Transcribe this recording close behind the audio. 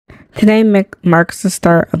Today marks the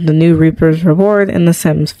start of the new Reaper's Reward in The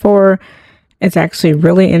Sims 4. It's actually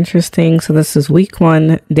really interesting. So this is week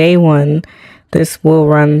 1, day 1. This will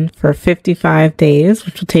run for 55 days,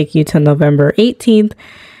 which will take you to November 18th.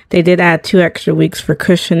 They did add 2 extra weeks for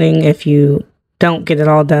cushioning if you don't get it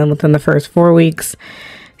all done within the first 4 weeks.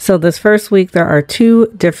 So this first week, there are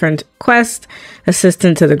 2 different quests,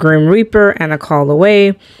 Assistant to the Grim Reaper and A Call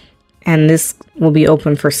Away. And this will be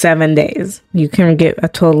open for 7 days. You can get a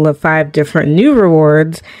total of 5 different new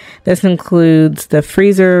rewards. This includes the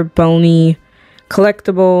Freezer Boney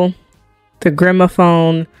collectible, the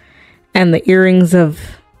Grimophone, and the Earrings of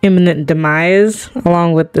Imminent Demise,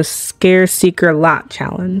 along with the Scare Seeker Lot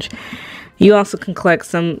Challenge. You also can collect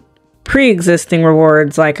some pre-existing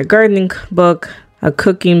rewards like a gardening book, a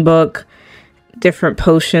cooking book, different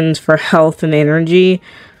potions for health and energy.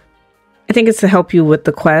 I think it's to help you with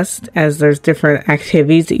the quest, as there's different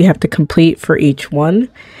activities that you have to complete for each one.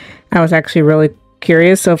 I was actually really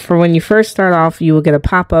curious. So for when you first start off, you will get a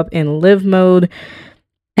pop-up in live mode,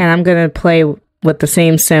 and I'm going to play with the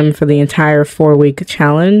same sim for the entire 4-week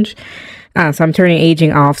challenge. So I'm turning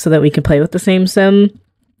aging off so that we can play with the same sim.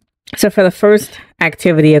 So for the first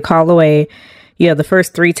activity, A Call Away, you have the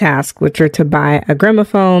first 3 tasks, which are to buy a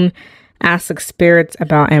Grimophone, ask spirits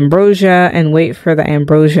about Ambrosia, and wait for the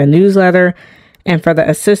Ambrosia newsletter. And for the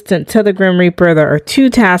Assistant to the Grim Reaper, there are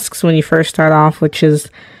 2 tasks when you first start off, which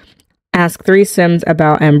is ask 3 Sims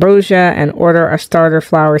about Ambrosia and order a starter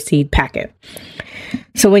flower seed packet.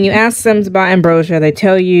 So when you ask Sims about Ambrosia, they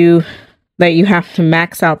tell you that you have to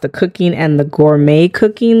max out the cooking and the gourmet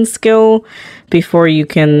cooking skill before you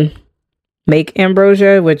can make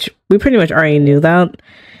Ambrosia, which we pretty much already knew that.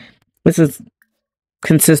 This is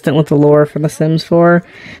consistent with the lore for The Sims 4.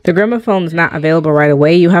 The Grimophone is not available right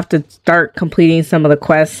away. You have to start completing some of the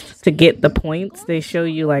quests to get the points. They show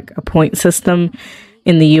you like a point system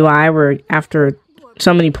in the UI where after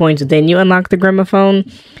so many points, then you unlock the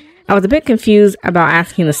Grimophone. I was a bit confused about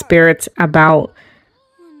asking the spirits about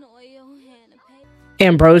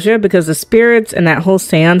Ambrosia because the spirits and that whole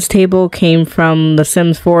seance table came from the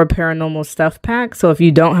Sims 4 Paranormal Stuff Pack. So if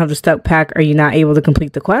you don't have the stuff pack, are you not able to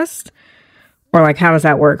complete the quest? Or like, how does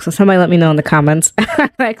that work? So somebody let me know in the comments. I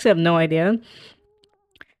actually have no idea.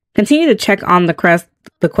 Continue to check on the quest.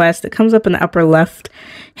 It comes up in the upper left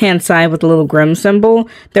hand side with the little Grim symbol.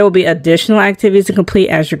 There will be additional activities to complete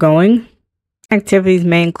as you're going. Activities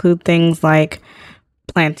may include things like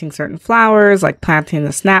planting certain flowers, like planting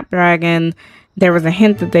the snapdragon. There was a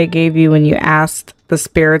hint that they gave you when you asked the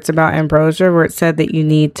spirits about Ambrosia, where it said that you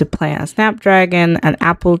need to plant a snapdragon, an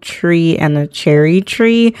apple tree, and a cherry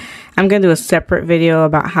tree. I'm going to do a separate video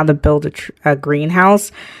about how to build a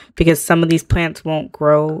greenhouse, because some of these plants won't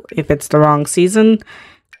grow if it's the wrong season.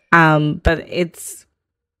 But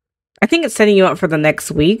I think it's setting you up for the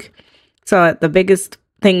next week. So the biggest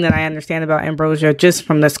thing that I understand about Ambrosia just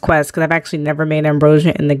from this quest, because I've actually never made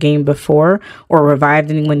Ambrosia in the game before or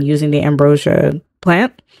revived anyone using the Ambrosia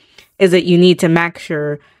plant, is that you need to max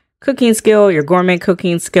your cooking skill, your gourmet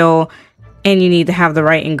cooking skill, and you need to have the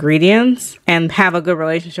right ingredients and have a good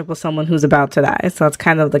relationship with someone who's about to die. So that's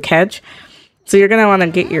kind of the catch. So you're going to want to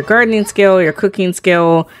get your gardening skill, your cooking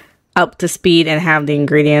skill up to speed and have the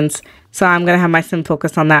ingredients. So I'm going to have my sim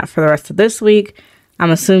focus on that for the rest of this week. I'm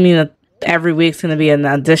assuming that every week's going to be an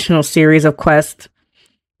additional series of quests.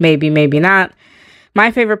 Maybe, maybe not. My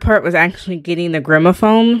favorite part was actually getting the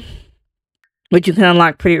Grimophone, which you can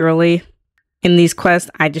unlock pretty early in these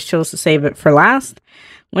quests. I just chose to save it for last.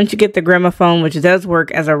 Once you get the Grimophone, which does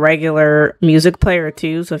work as a regular music player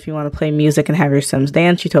too, so if you want to play music and have your Sims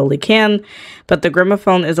dance, you totally can. But the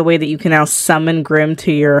Grimophone is a way that you can now summon Grim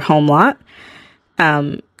to your home lot.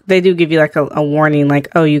 They do give you like a warning, like,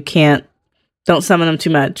 oh, you can't, don't summon him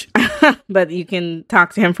too much. But you can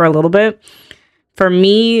talk to him for a little bit. For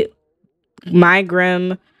me, my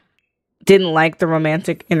Grim didn't like the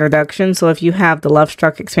romantic introduction. So if you have the Love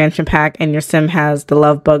Struck expansion pack and your sim has the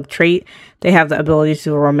Love Bug trait, they have the ability to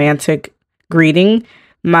do a romantic greeting.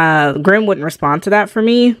 My Grim wouldn't respond to that for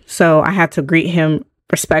me, so I had to greet him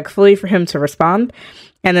respectfully for him to respond.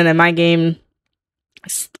 And then in my game,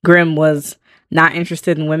 Grim was not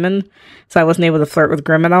interested in women, so I wasn't able to flirt with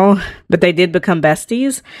Grim at all. But they did become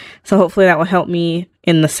besties, so hopefully that will help me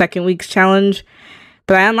in the second week's challenge.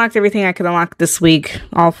 But I unlocked everything I could unlock this week,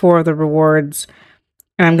 all 4 of the rewards.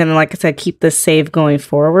 And I'm going to, like I said, keep this save going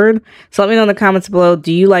forward. So let me know in the comments below,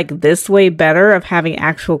 do you like this way better of having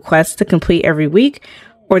actual quests to complete every week?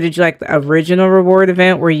 Or did you like the original reward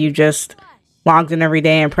event where you just logged in every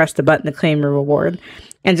day and pressed the button to claim your reward?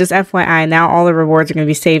 And just FYI, now all the rewards are going to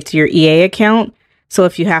be saved to your EA account. So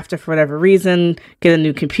if you have to, for whatever reason, get a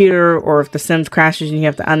new computer, or if The Sims crashes and you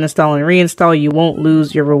have to uninstall and reinstall, you won't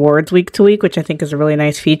lose your rewards week to week, which I think is a really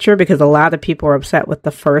nice feature, because a lot of people were upset with the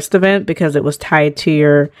first event because it was tied to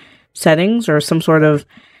your settings or some sort of,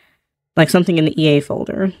 like, something in the EA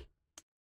folder.